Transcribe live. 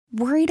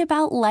Worried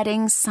about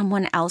letting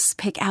someone else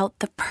pick out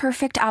the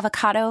perfect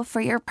avocado for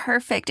your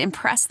perfect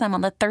impress them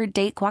on the third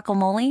date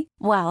guacamole?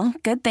 Well,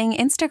 good thing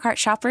Instacart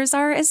shoppers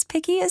are as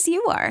picky as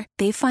you are.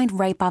 They find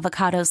ripe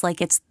avocados like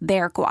it's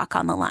their guac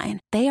on the line.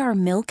 They are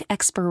milk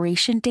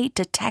expiration date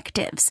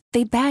detectives.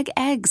 They bag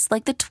eggs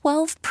like the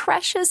 12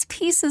 precious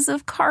pieces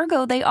of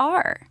cargo they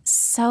are.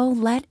 So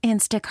let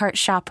Instacart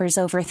shoppers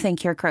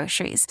overthink your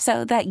groceries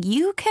so that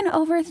you can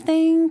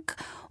overthink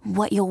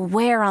what you'll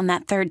wear on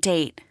that third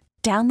date.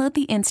 Download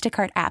the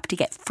Instacart app to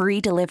get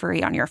free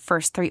delivery on your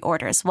first 3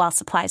 orders while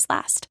supplies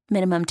last.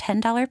 Minimum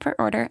 $10 per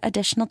order.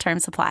 Additional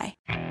terms apply.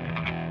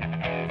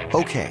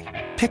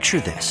 Okay, picture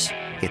this.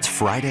 It's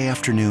Friday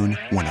afternoon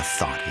when a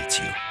thought hits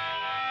you.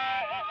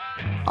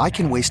 I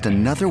can waste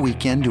another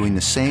weekend doing the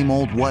same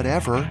old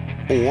whatever,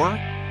 or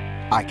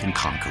I can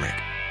conquer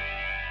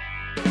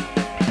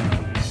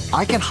it.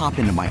 I can hop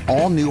into my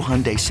all-new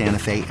Hyundai Santa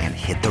Fe and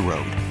hit the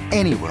road.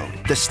 Any road.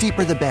 The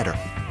steeper, the better.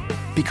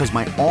 Because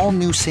my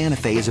all-new Santa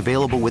Fe is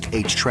available with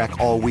H-Track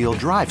all-wheel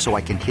drive, so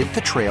I can hit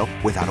the trail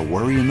without a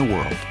worry in the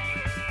world.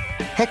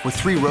 Heck, with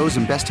 3 rows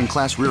and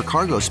best-in-class rear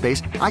cargo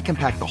space, I can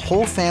pack the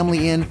whole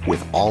family in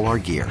with all our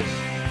gear.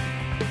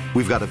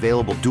 We've got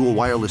available dual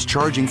wireless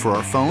charging for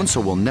our phones,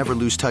 so we'll never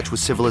lose touch with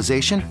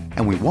civilization,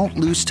 and we won't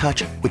lose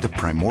touch with the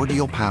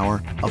primordial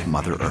power of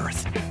Mother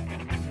Earth.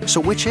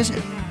 So which is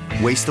it?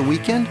 Waste the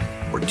weekend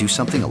or do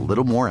something a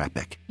little more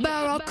epic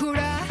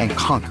and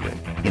conquer it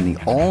in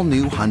the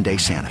all-new Hyundai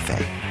Santa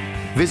Fe.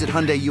 Visit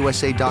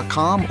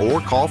HyundaiUSA.com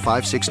or call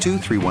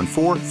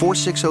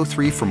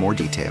 562-314-4603 for more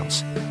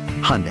details.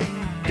 Hyundai,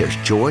 there's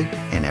joy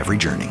in every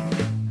journey.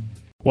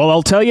 Well,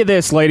 I'll tell you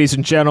this, ladies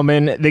and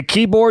gentlemen, the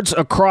keyboards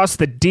across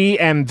the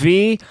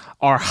DMV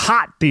are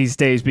hot these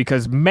days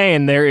because,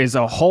 man, there is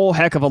a whole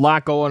heck of a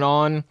lot going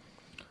on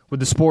with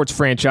the sports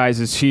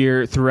franchises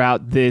here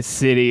throughout this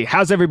city.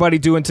 How's everybody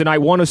doing tonight?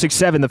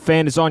 106.7 The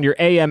Fan is on your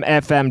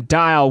AM/FM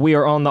dial. We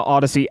are on the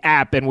Odyssey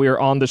app, and we are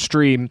on the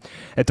stream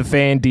at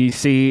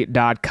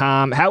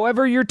thefandc.com.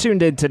 However you're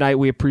tuned in tonight,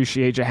 we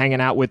appreciate you hanging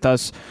out with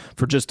us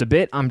for just a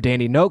bit. I'm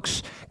Danny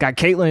Noakes. Got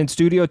Caitlin in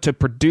studio to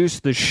produce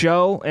the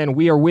show, and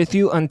we are with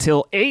you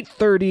until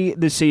 8:30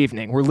 this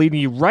evening. We're leading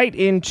you right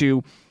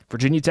into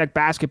Virginia Tech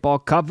basketball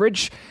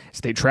coverage as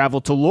they travel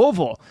to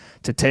Louisville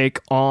to take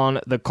on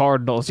the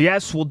Cardinals.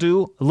 Yes, we'll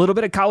do a little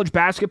bit of college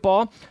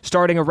basketball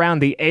starting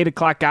around the 8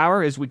 o'clock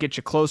hour as we get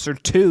you closer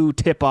to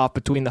tip-off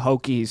between the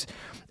Hokies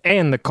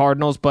and the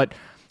Cardinals, but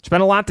there's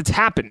been a lot that's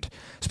happened,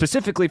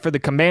 specifically for the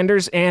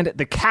Commanders and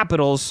the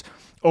Capitals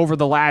over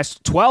the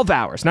last 12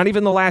 hours, not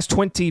even the last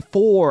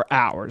 24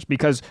 hours,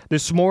 because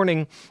this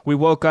morning we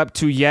woke up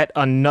to yet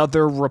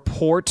another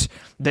report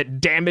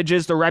that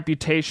damages the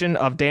reputation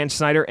of Dan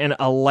Snyder and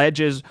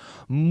alleges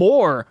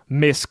more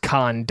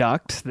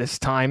misconduct this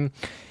time.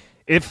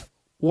 If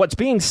what's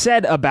being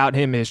said about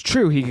him is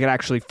true, he could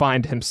actually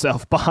find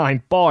himself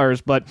behind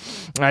bars, but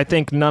I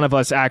think none of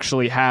us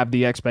actually have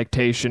the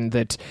expectation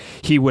that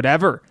he would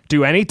ever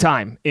do any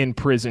time in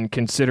prison,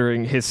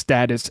 considering his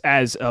status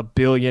as a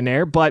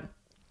billionaire. But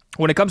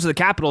when it comes to the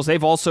Capitals,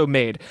 they've also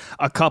made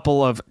a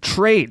couple of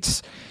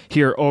trades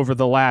here over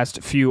the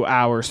last few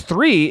hours.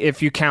 3,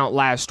 if you count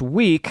last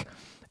week.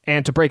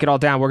 And to break it all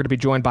down, we're going to be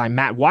joined by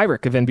Matt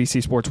Weyrich of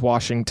NBC Sports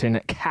Washington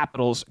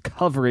Capitals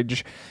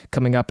coverage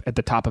coming up at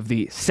the top of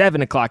the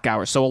 7 o'clock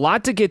hour. So a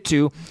lot to get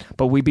to,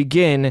 but we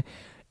begin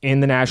in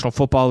the National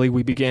Football League.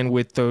 We begin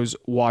with those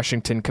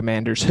Washington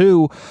Commanders,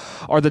 who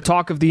are the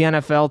talk of the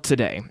NFL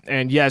today.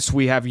 And yes,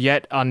 we have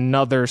yet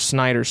another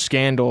Snyder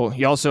scandal.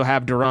 You also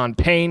have Daron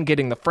Payne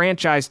getting the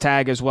franchise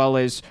tag, as well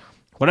as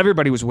what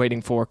everybody was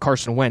waiting for,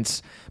 Carson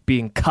Wentz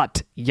being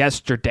cut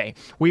yesterday.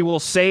 We will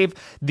save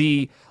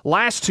the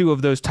last 2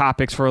 of those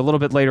topics for a little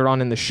bit later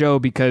on in the show,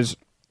 because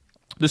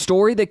the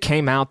story that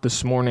came out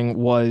this morning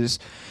was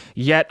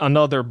yet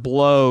another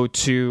blow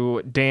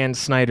to Dan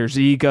Snyder's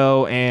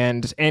ego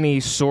and any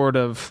sort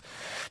of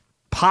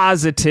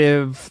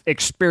positive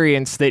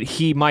experience that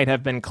he might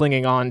have been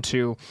clinging on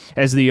to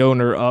as the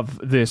owner of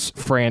this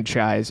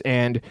franchise.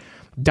 And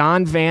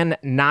Don Van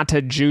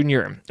Natta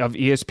Jr. of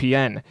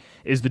ESPN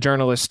is the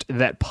journalist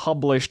that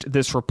published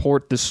this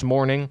report this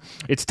morning.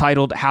 It's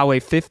titled "How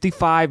a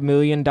 $55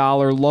 Million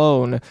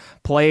Loan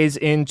Plays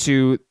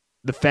into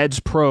the Fed's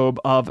Probe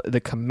of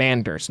the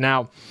Commanders."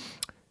 Now,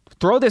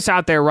 throw this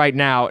out there right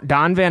now.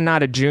 Don Van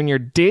Natta Jr.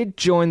 did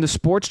join the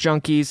Sports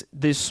Junkies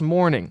this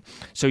morning.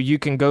 So you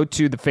can go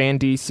to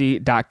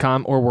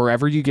thefandc.com or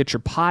wherever you get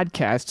your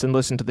podcasts and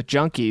listen to the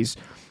Junkies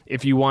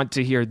if you want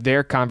to hear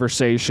their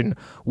conversation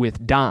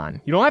with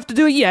Don. You don't have to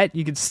do it yet.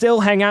 You can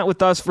still hang out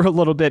with us for a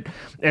little bit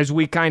as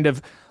we kind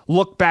of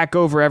look back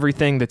over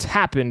everything that's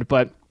happened,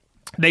 but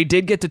they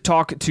did get to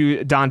talk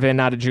to Don Van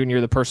Natta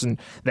Jr., the person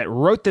that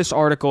wrote this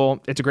article.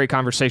 It's a great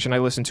conversation. I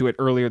listened to it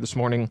earlier this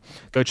morning.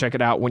 Go check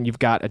it out when you've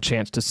got a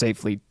chance to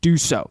safely do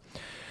so.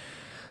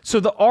 So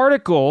the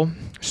article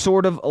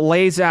sort of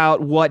lays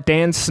out what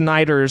Dan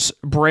Snyder's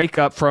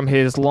breakup from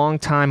his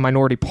longtime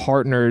minority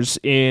partners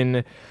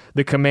in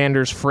the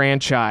Commanders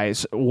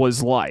franchise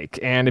was like.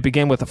 And it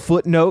began with a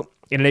footnote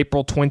in an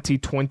April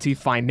 2020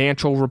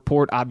 financial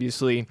report.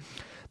 Obviously,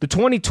 the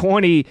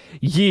 2020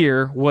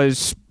 year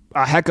was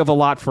a heck of a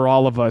lot for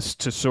all of us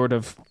to sort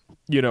of,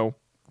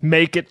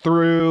 make it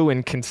through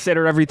and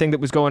consider everything that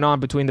was going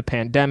on between the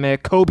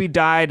pandemic. Kobe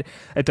died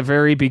at the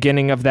very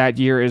beginning of that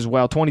year as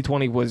well.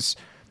 2020 was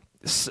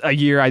a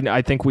year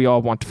I think we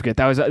all want to forget.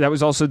 That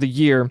was also the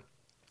year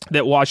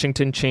that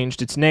Washington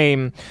changed its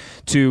name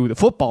to the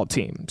football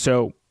team.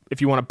 So if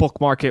you want to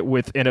bookmark it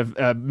with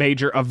a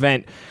major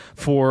event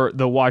for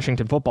the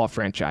Washington football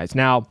franchise.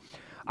 Now,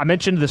 I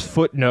mentioned this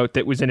footnote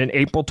that was in an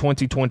April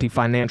 2020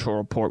 financial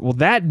report. Well,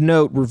 that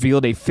note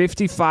revealed a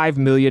 $55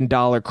 million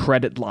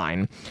credit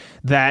line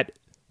that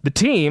the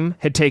team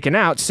had taken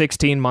out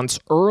 16 months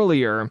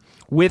earlier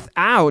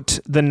without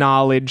the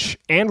knowledge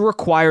and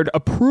required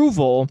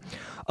approval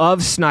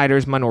of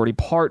Snyder's minority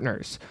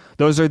partners.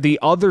 Those are the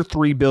other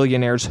three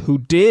billionaires who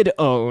did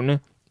own,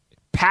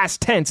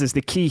 past tense is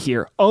the key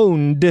here,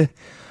 owned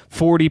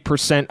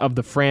 40% of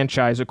the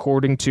franchise,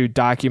 according to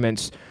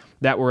documents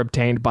that were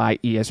obtained by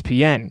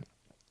ESPN.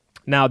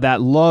 Now,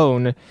 that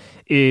loan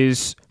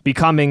is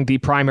becoming the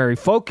primary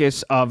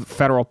focus of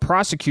federal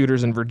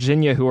prosecutors in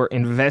Virginia who are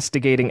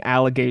investigating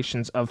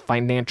allegations of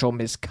financial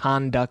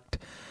misconduct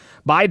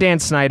by Dan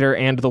Snyder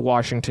and the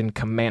Washington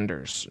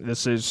Commanders.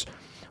 This is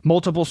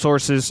multiple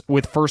sources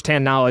with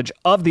firsthand knowledge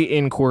of the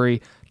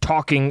inquiry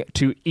talking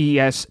to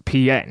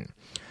ESPN.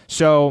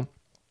 So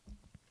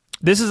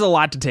this is a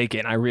lot to take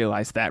in. I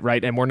realize that,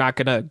 right? And we're not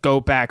going to go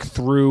back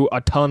through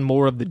a ton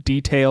more of the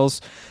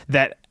details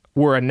that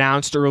were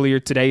announced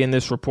earlier today in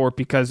this report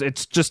because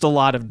it's just a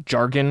lot of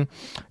jargon.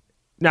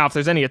 Now, if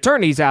there's any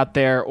attorneys out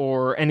there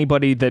or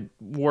anybody that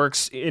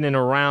works in and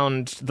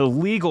around the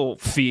legal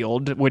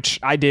field, which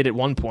I did at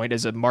one point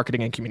as a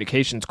marketing and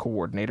communications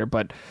coordinator,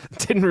 but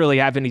didn't really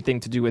have anything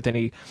to do with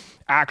any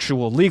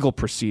actual legal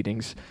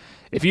proceedings.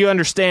 If you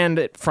understand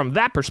it from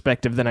that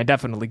perspective, then I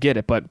definitely get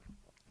it. But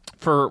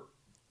for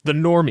the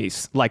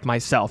normies like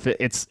myself,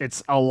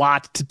 it's a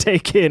lot to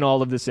take in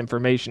all of this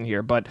information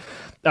here. But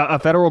a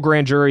federal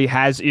grand jury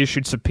has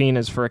issued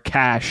subpoenas for a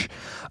cache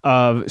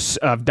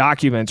of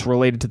documents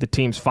related to the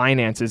team's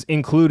finances,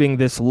 including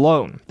this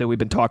loan that we've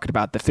been talking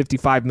about, the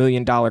 $55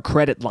 million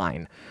credit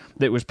line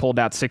that was pulled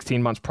out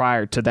 16 months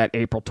prior to that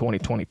April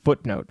 2020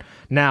 footnote.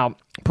 Now,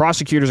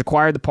 prosecutors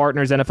acquired the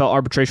partners' NFL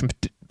arbitration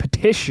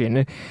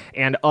petition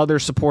and other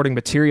supporting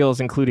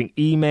materials, including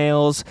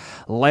emails,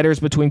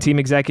 letters between team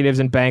executives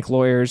and bank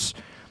lawyers,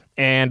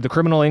 and the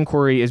criminal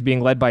inquiry is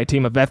being led by a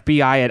team of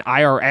FBI and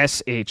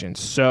IRS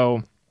agents.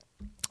 So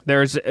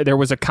there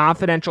was a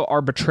confidential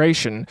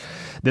arbitration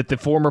that the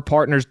former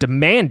partners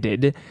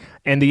demanded,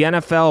 and the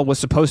NFL was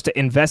supposed to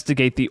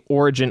investigate the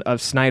origin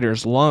of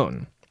Snyder's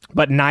loan.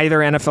 But neither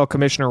NFL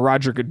Commissioner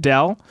Roger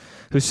Goodell,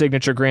 whose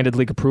signature granted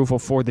league approval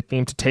for the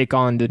team to take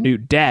on the new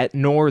debt,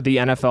 nor the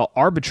NFL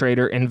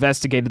arbitrator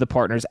investigated the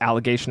partners'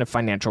 allegation of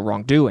financial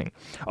wrongdoing,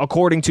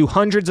 according to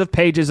hundreds of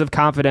pages of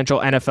confidential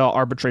NFL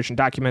arbitration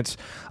documents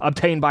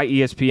obtained by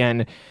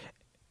ESPN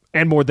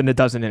and more than a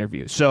dozen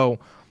interviews. So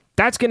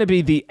that's going to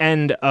be the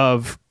end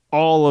of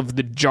all of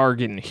the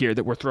jargon here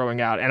that we're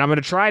throwing out. And I'm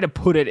going to try to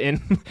put it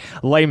in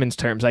layman's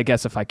terms, I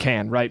guess, if I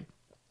can, right?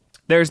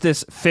 There's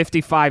this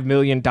 $55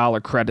 million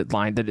credit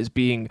line that is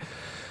being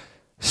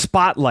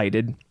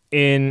spotlighted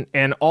in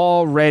an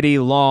already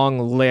long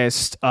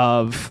list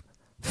of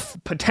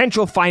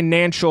potential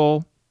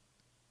financial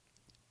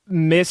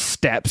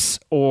missteps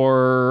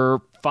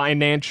or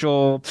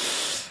financial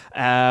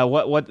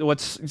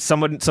what's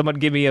someone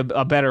give me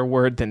a better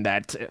word than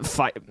that,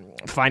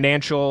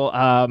 financial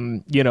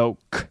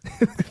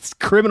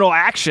criminal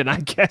action, I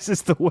guess,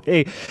 is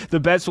the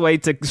best way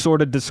to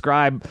sort of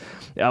describe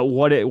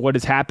what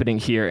is happening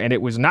here. And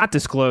it was not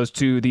disclosed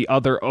to the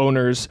other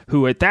owners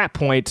who at that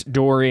point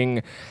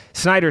during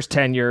Snyder's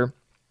tenure,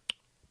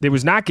 they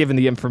was not given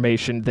the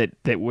information that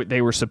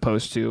they were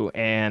supposed to.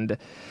 And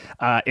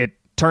it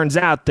turns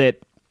out that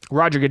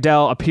Roger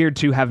Goodell appeared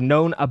to have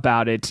known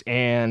about it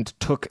and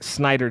took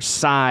Snyder's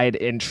side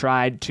and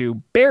tried to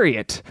bury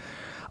it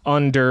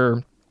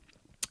under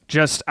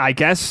just, I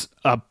guess,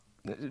 a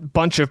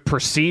bunch of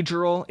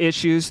procedural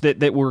issues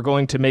that were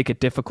going to make it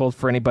difficult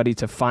for anybody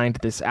to find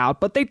this out.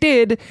 But they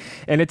did,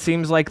 and it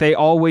seems like they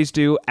always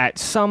do at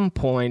some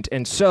point.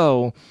 And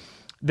so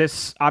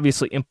this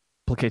obviously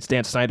implicates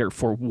Dan Snyder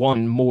for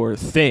one more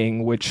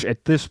thing, which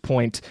at this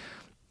point,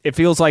 it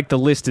feels like the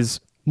list is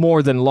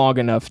more than long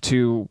enough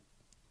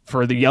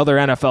for the other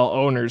NFL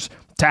owners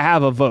to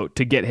have a vote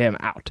to get him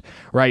out,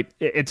 right?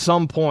 At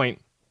some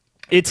point,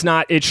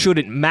 it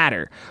shouldn't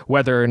matter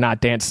whether or not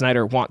Dan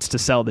Snyder wants to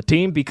sell the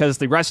team because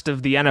the rest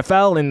of the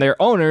NFL and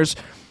their owners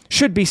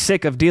should be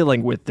sick of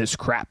dealing with this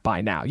crap by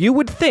now. You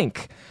would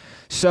think.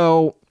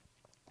 So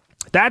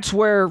that's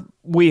where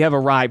we have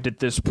arrived at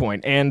this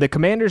point. And the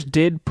Commanders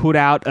did put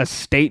out a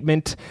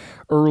statement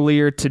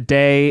earlier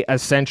today,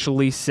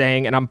 essentially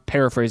saying, and I'm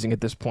paraphrasing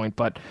at this point,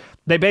 but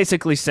they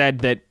basically said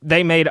that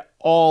they made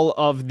all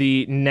of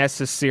the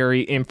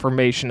necessary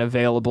information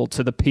available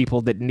to the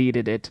people that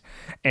needed it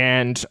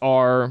and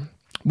are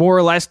more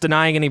or less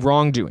denying any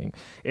wrongdoing.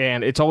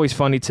 And it's always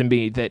funny to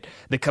me that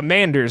the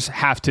Commanders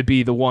have to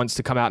be the ones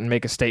to come out and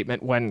make a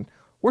statement when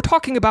we're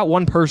talking about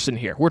one person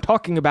here. We're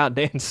talking about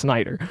Dan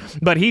Snyder.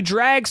 But he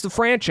drags the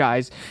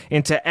franchise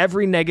into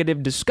every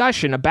negative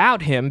discussion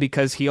about him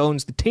because he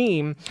owns the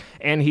team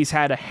and he's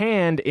had a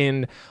hand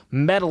in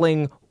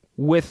meddling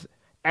with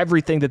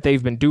everything that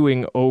they've been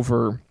doing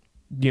over,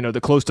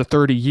 the close to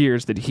 30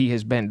 years that he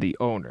has been the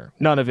owner.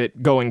 None of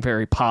it going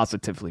very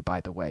positively,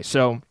 by the way.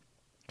 So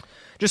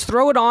just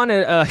throw it on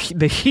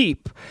the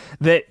heap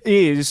that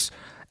is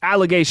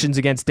allegations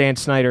against Dan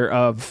Snyder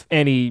of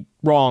any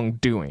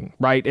wrongdoing,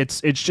 right?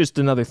 It's just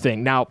another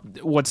thing. Now,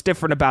 what's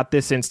different about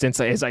this instance,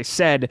 as I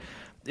said,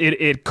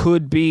 it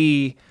could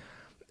be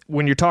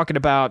when you're talking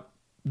about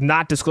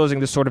not disclosing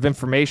this sort of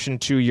information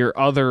to your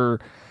other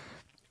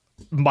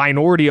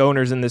minority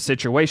owners in this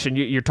situation,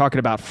 you're talking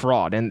about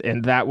fraud,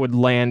 and that would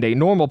land a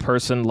normal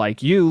person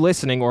like you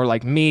listening or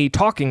like me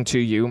talking to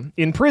you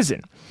in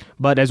prison.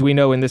 But as we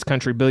know in this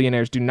country,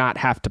 billionaires do not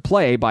have to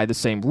play by the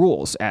same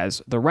rules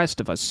as the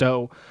rest of us.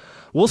 So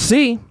we'll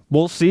see.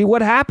 We'll see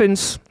what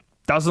happens.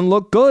 Doesn't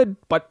look good,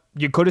 but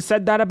you could have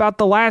said that about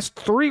the last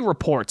 3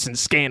 reports and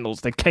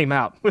scandals that came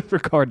out with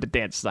regard to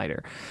Dan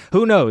Snyder.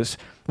 Who knows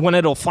when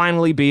it'll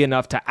finally be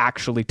enough to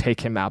actually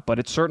take him out, but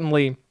it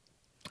certainly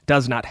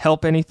does not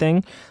help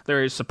anything.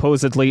 There is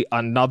supposedly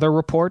another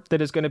report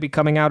that is going to be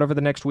coming out over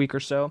the next week or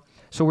so.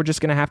 So we're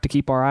just going to have to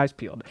keep our eyes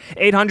peeled.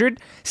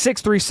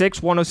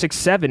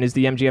 800-636-1067 is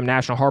the MGM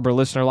National Harbor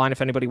listener line.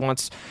 If anybody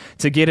wants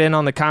to get in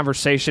on the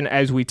conversation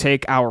as we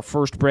take our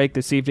first break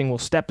this evening, we'll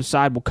step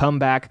aside. We'll come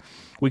back.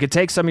 We could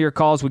take some of your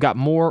calls. We got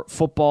more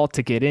football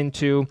to get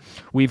into.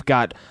 We've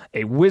got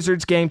a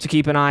Wizards game to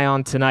keep an eye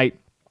on tonight,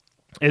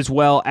 as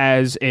well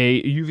as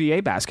a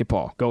UVA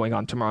basketball going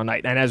on tomorrow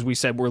night. And as we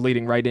said, we're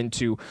leading right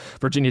into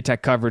Virginia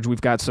Tech coverage.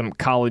 We've got some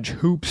college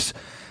hoops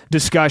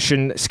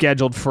discussion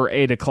scheduled for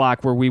 8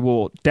 o'clock, where we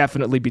will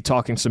definitely be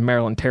talking some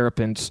Maryland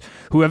Terrapins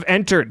who have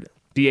entered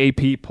the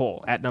AP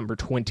poll at number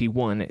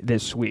 21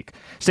 this week.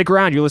 Stick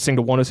around. You're listening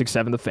to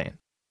 106.7 The Fan.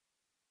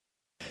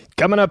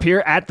 Coming up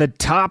here at the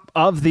top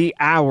of the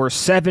hour,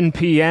 7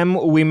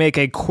 p.m., we make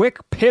a quick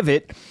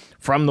pivot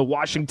from the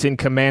Washington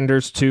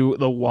Commanders to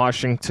the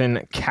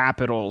Washington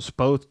Capitals.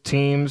 Both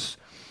teams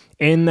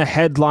in the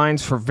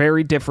headlines for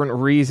very different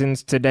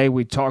reasons today.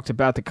 We talked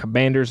about the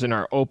Commanders in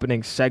our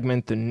opening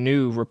segment, the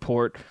new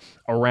report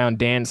around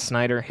Dan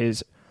Snyder,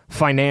 his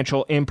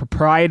financial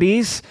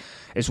improprieties,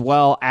 as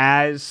well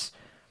as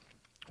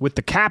with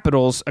the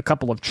Capitals, a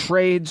couple of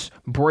trades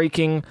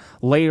breaking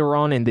later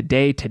on in the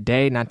day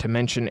today, not to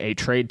mention a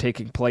trade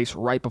taking place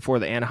right before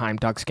the Anaheim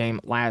Ducks game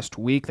last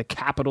week. The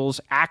Capitals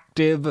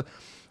active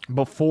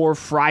before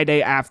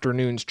Friday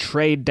afternoon's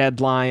trade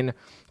deadline,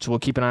 so we'll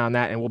keep an eye on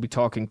that, and we'll be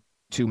talking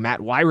to Matt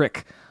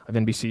Weyrich of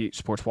NBC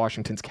Sports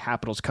Washington's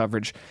Capitals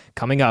coverage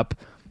coming up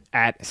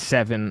at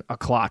 7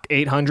 o'clock.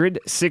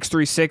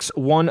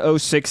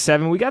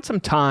 800-636-1067. We got some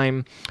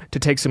time to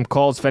take some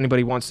calls if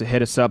anybody wants to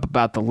hit us up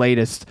about the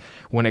latest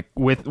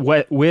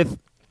with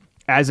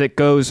as it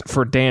goes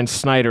for Dan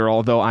Snyder,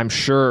 although I'm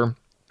sure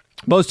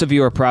most of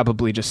you are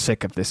probably just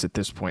sick of this at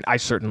this point. I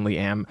certainly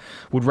am.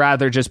 Would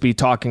rather just be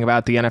talking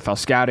about the NFL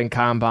scouting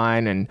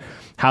combine and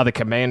how the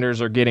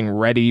Commanders are getting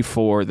ready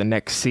for the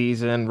next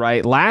season,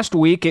 right? Last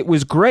week, it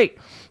was great.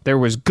 There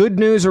was good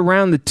news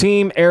around the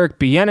team. Eric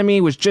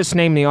Bieniemy was just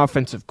named the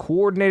offensive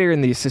coordinator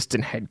and the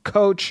assistant head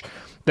coach.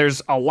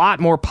 There's a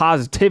lot more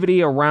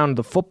positivity around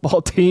the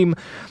football team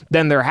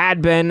than there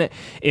had been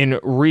in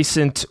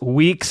recent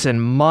weeks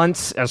and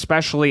months,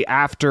 especially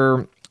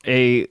after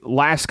a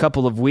last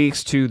couple of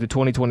weeks to the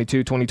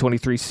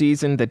 2022-2023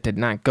 season that did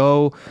not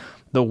go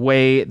the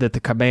way that the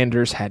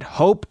Commanders had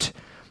hoped.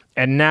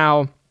 And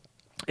now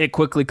it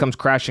quickly comes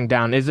crashing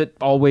down, as it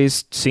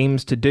always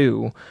seems to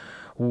do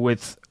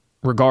with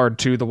regard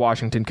to the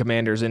Washington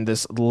Commanders in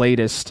this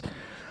latest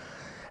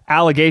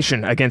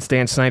allegation against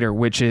Dan Snyder,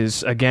 which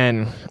is,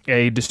 again,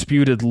 a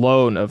disputed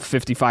loan of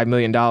 $55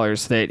 million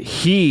that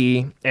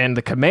he and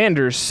the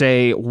Commanders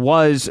say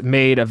was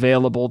made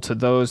available to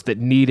those that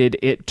needed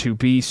it to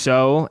be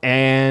so.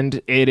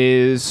 And it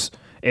is,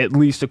 at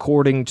least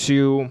according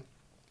to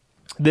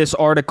this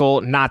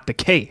article, not the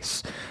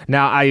case.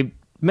 Now, I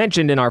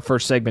mentioned in our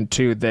first segment,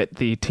 too, that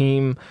the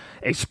team,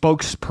 a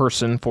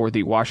spokesperson for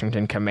the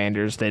Washington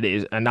Commanders that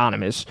is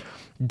anonymous,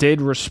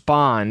 did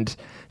respond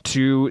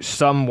to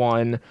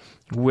someone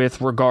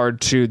with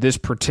regard to this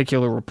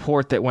particular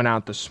report that went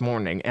out this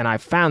morning. And I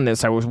found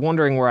this. I was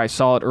wondering where I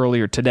saw it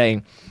earlier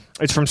today.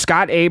 It's from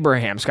Scott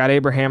Abraham. Scott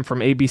Abraham from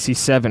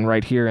ABC7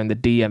 right here in the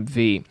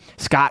DMV.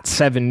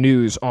 Scott7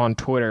 News on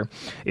Twitter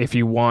if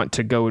you want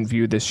to go and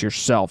view this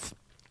yourself.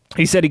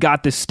 He said he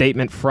got this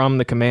statement from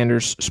the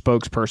Commanders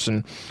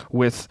spokesperson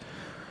with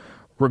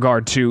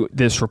regard to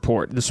this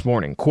report this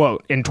morning.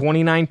 Quote, in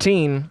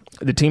 2019,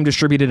 the team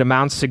distributed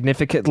amounts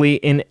significantly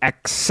in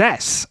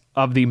excess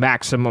of the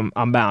maximum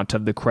amount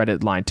of the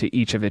credit line to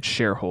each of its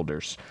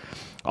shareholders.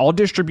 All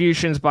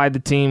distributions by the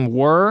team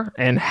were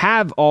and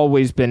have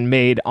always been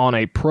made on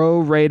a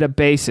pro rata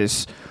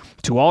basis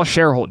to all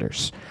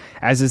shareholders,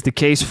 As is the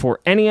case for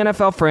any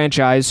NFL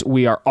franchise,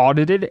 we are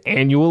audited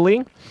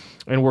annually,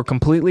 and we're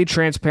completely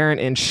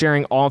transparent in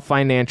sharing all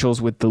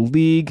financials with the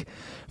league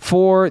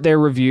for their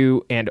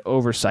review and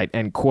oversight,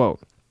 end quote.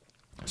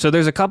 So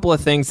there's a couple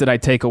of things that I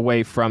take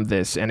away from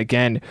this. And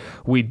again,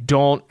 we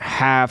don't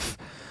have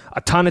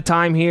a ton of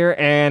time here,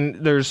 and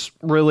there's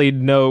really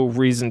no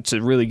reason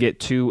to really get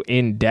too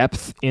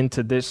in-depth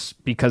into this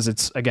because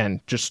it's,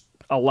 again, just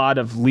a lot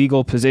of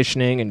legal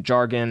positioning and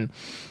jargon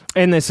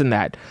and this and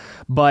that.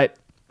 But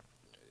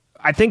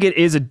I think it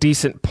is a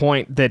decent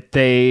point that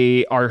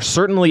they are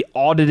certainly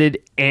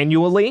audited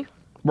annually,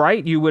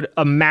 right? You would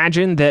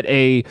imagine that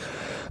a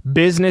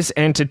business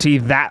entity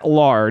that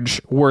large,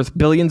 worth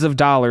billions of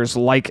dollars,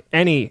 like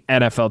any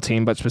NFL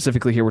team, but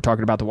specifically here we're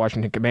talking about the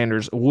Washington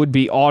Commanders, would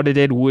be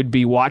audited, would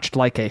be watched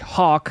like a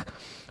hawk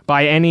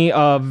by any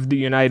of the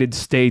United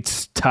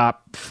States'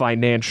 top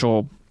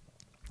financial,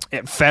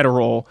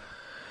 federal,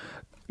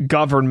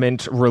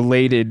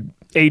 government-related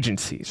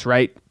agencies,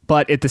 right?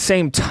 But at the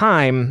same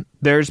time,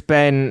 there's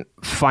been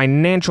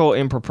financial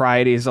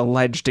improprieties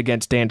alleged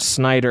against Dan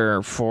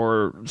Snyder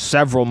for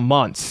several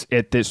months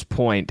at this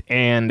point,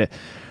 and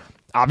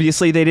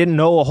obviously they didn't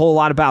know a whole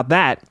lot about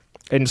that.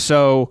 And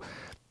so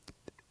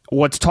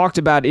what's talked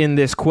about in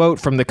this quote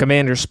from the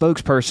Commander's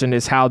spokesperson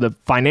is how the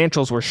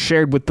financials were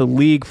shared with the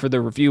league for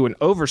the review and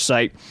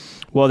oversight.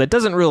 Well, that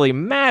doesn't really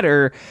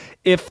matter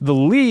if the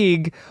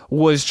league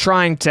was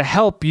trying to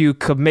help you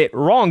commit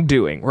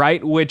wrongdoing,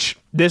 right? Which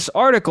this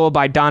article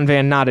by Don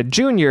Van Natta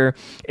Jr.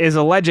 is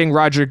alleging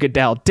Roger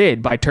Goodell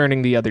did by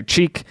turning the other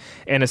cheek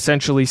and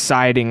essentially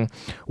siding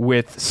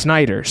with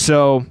Snyder.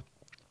 So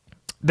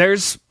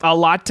there's a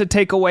lot to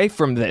take away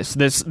from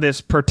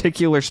this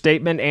particular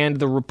statement and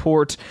the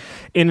report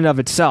in and of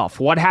itself.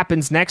 What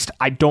happens next?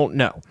 I don't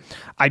know.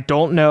 I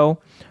don't know.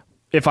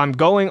 If I'm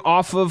going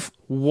off of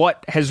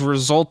what has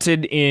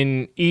resulted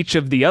in each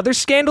of the other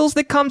scandals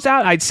that comes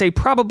out, I'd say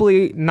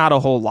probably not a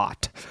whole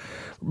lot.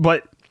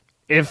 But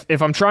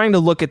if I'm trying to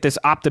look at this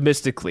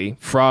optimistically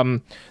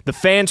from the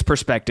fans'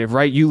 perspective,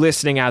 right? You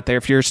listening out there,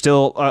 if you're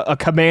still a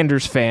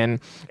Commanders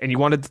fan and you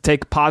wanted to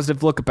take a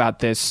positive look about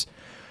this,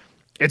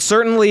 it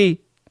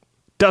certainly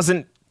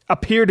doesn't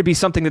appear to be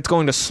something that's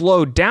going to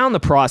slow down the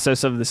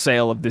process of the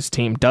sale of this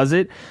team, does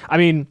it? I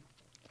mean,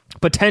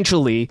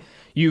 potentially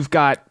you've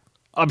got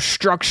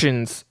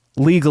obstructions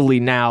legally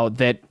now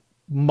that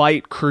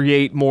might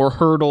create more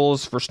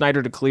hurdles for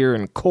Snyder to clear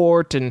in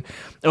court. And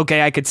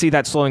okay, I could see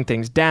that slowing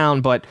things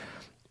down, but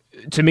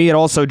to me, it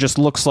also just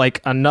looks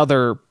like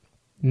another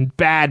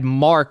bad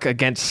mark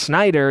against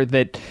Snyder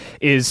that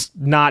is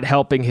not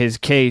helping his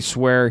case,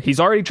 where he's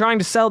already trying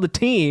to sell the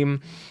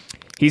team.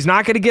 He's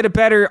not going to get a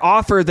better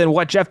offer than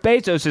what Jeff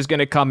Bezos is going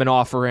to come and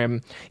offer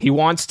him. He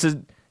wants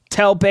to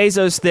tell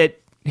Bezos that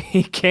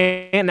he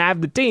can't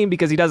have the team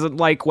because he doesn't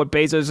like what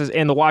Bezos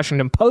and the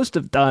Washington Post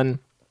have done.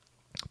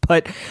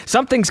 But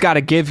something's got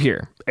to give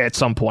here at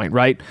some point,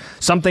 right?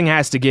 Something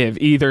has to give.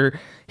 Either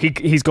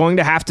he's going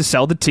to have to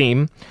sell the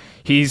team,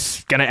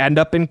 he's going to end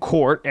up in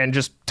court and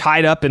just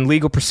tied up in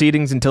legal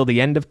proceedings until the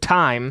end of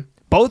time.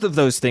 Both of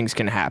those things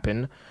can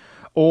happen.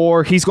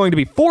 Or he's going to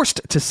be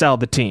forced to sell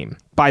the team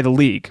by the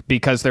league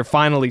because they're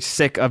finally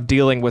sick of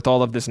dealing with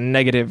all of this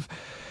negative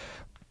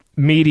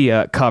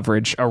media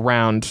coverage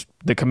around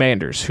the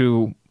Commanders,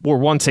 who were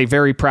once a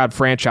very proud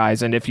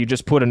franchise. And if you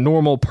just put a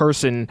normal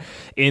person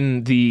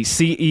in the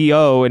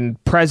CEO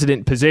and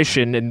president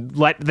position and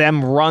let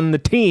them run the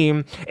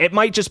team, it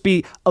might just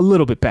be a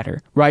little bit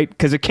better, right?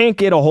 Because it can't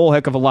get a whole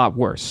heck of a lot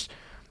worse.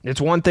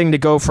 It's one thing to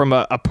go from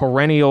a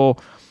perennial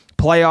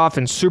playoff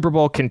and Super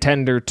Bowl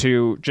contender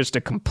to just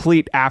a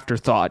complete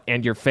afterthought,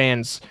 and your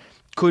fans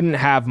couldn't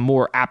have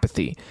more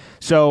apathy.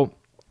 So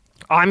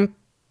I'm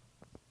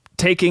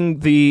taking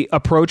the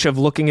approach of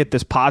looking at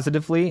this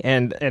positively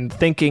and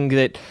thinking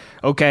that,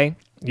 okay,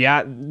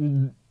 yeah,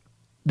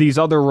 these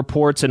other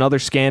reports and other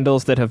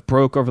scandals that have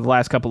broke over the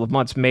last couple of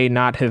months may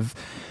not have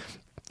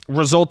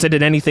resulted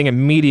in anything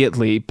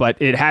immediately, but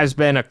it has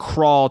been a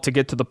crawl to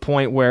get to the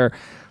point where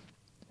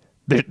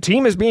the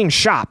team is being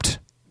shopped.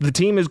 The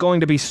team is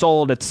going to be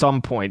sold at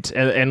some point,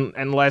 and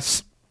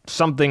unless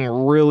something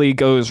really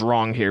goes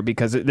wrong here,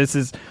 because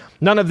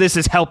none of this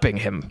is helping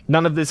him.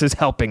 None of this is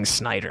helping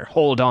Snyder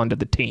hold on to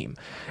the team.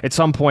 At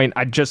some point,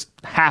 I just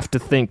have to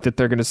think that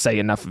they're going to say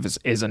enough of this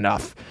is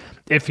enough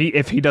if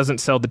he doesn't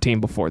sell the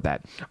team before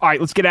that. All right,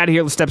 let's get out of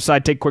here. Let's step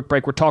aside, take a quick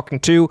break. We're talking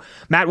to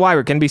Matt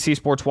Weyrich, NBC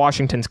Sports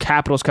Washington's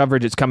Capitals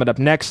coverage. It's coming up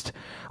next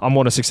on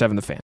 106.7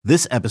 The Fan.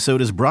 This episode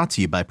is brought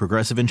to you by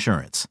Progressive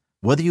Insurance.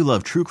 Whether you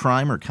love true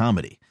crime or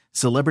comedy,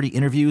 celebrity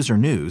interviews or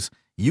news,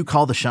 you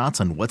call the shots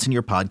on what's in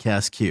your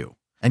podcast queue.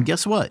 And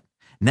guess what?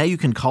 Now you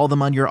can call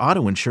them on your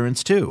auto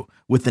insurance too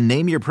with the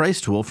Name Your Price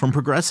tool from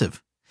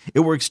Progressive. It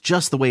works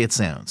just the way it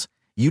sounds.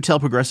 You tell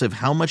Progressive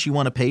how much you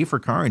want to pay for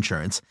car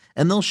insurance,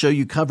 and they'll show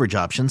you coverage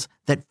options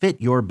that fit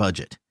your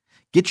budget.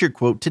 Get your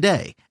quote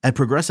today at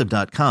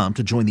Progressive.com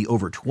to join the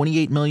over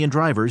 28 million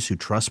drivers who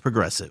trust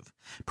Progressive.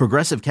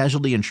 Progressive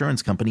Casualty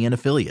Insurance Company and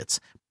Affiliates.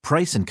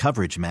 Price and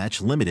coverage match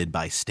limited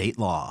by state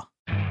law.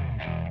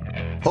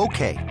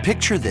 Okay,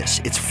 picture this.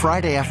 It's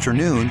Friday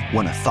afternoon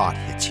when a thought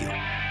hits you.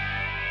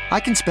 I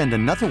can spend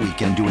another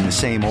weekend doing the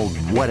same old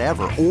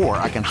whatever, or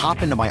I can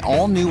hop into my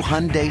all-new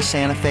Hyundai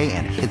Santa Fe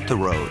and hit the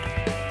road.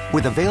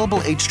 With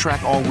available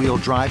H-Track all-wheel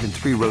drive and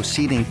 3-row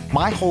seating,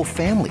 my whole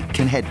family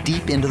can head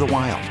deep into the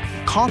wild.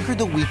 Conquer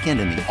the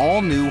weekend in the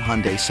all-new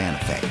Hyundai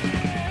Santa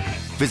Fe.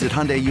 Visit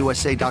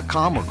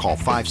HyundaiUSA.com or call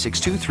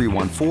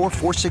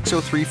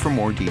 562-314-4603 for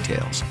more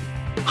details.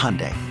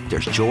 Hyundai,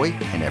 there's joy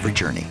in every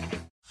journey.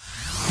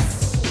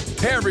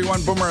 Hey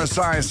everyone, Boomer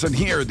Esiason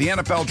here. The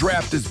NFL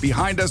Draft is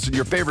behind us and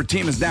your favorite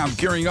team is now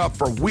gearing up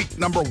for week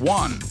number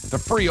 1. The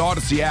free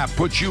Odyssey app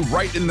puts you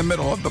right in the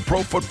middle of the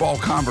pro football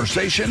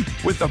conversation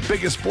with the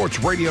biggest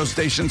sports radio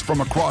stations from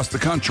across the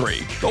country.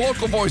 The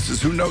local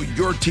voices who know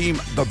your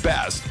team the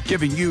best,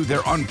 giving you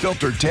their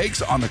unfiltered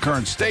takes on the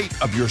current state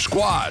of your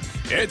squad.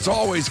 It's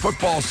always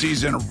football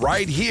season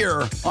right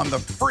here on the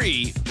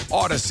free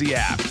Odyssey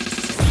app.